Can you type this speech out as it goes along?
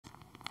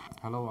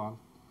Hello all.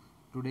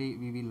 Today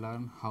we will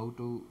learn how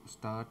to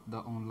start the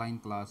online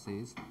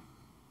classes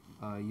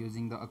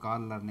using the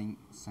Akal Learning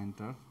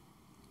Center.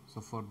 So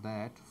for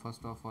that,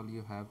 first of all,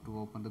 you have to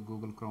open the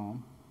Google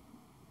Chrome.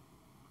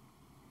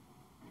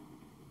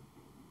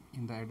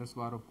 In the address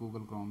bar of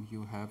Google Chrome,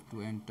 you have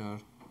to enter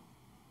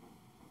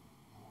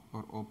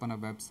or open a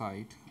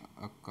website,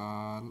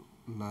 Akal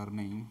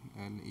Learning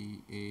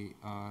LEARNING.in.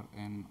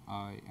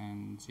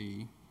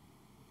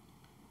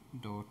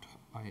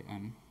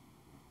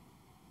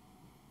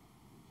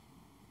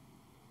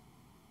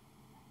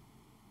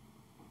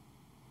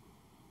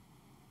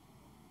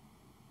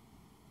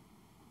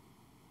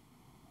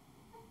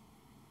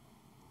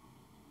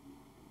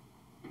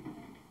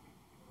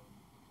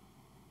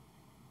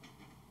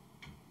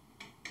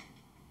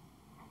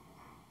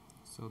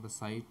 So the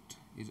site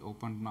is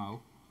opened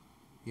now.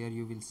 Here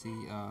you will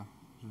see a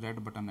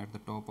red button at the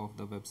top of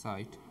the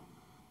website,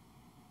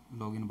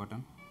 login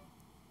button.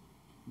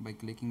 By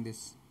clicking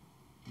this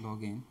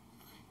login,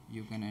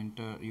 you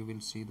will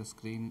see the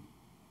screen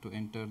to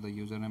enter the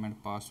username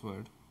and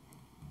password.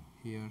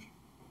 Here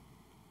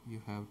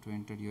you have to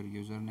enter your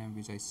username,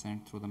 which I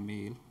sent through the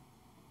mail,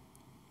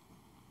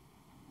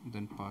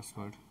 then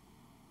password.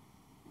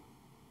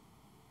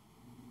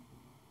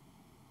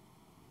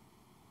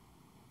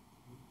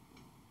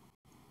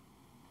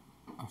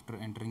 After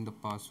entering the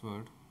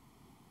password,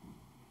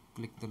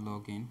 click the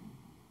login.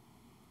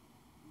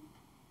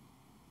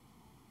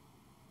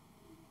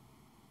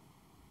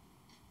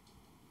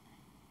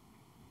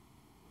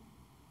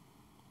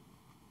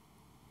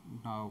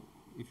 Now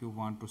if you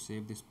want to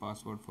save this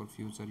password for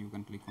future, you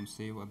can click on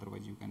save,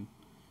 otherwise you can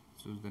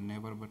choose the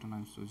never button.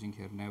 I'm choosing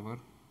here never.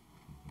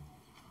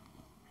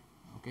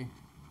 Okay.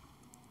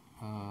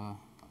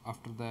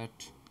 After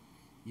that,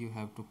 you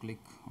have to click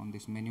on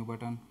this menu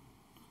button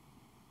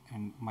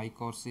and my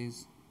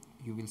courses.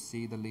 You will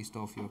see the list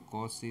of your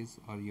courses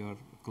or your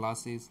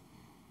classes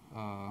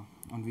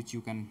on which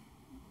you can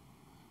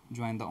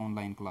join the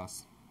online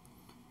class.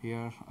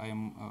 Here I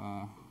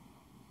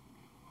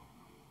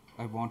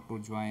want to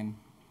join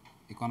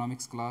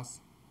economics class,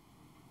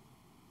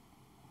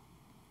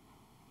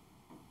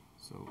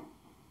 so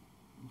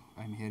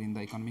I'm here in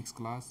the economics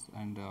class,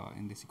 and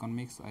in this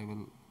economics I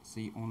will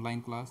see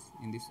online class.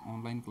 In this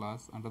online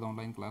class, under the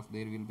online class,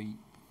 there will be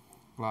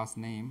class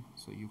name,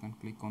 so you can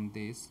click on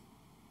this.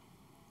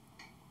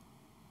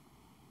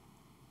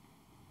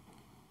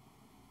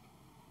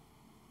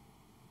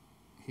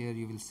 Here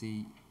you will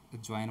see the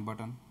join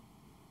button,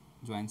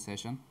 join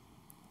session.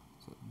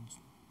 So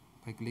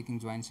by clicking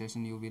join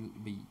session, you will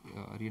be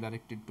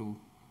redirected to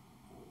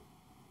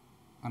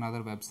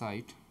another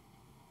website.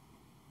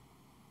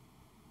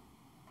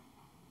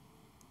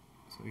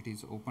 So it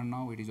is open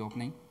now, it is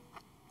opening.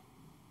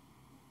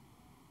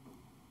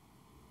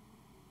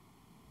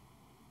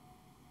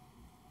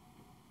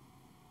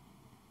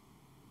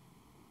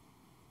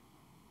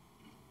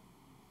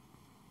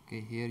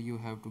 Okay, here you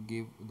have to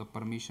give the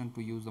permission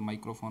to use the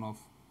microphone of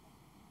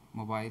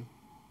mobile.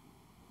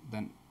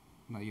 Then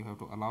now you have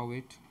to allow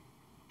it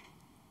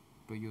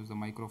to use the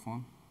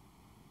microphone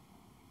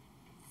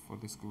for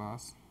this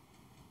class.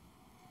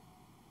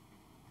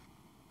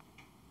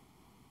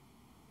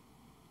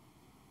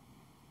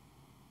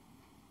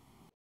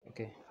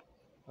 Okay,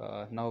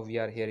 now we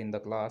are here in the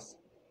class.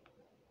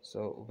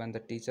 So when the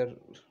teacher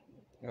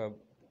uh,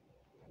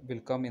 will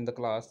come in the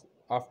class,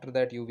 after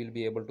that you will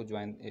be able to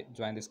join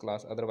this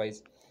class.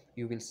 Otherwise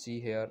you will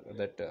see here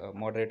that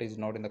moderator is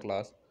not in the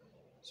class,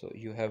 so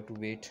you have to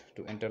wait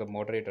to enter the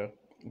moderator.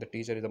 The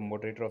teacher is the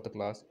moderator of the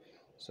class,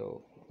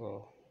 so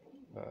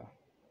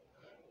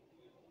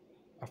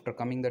after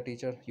coming the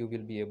teacher, you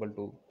will be able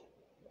to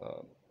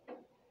uh,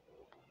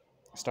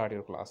 start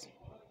your class.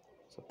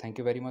 So thank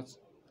you very much.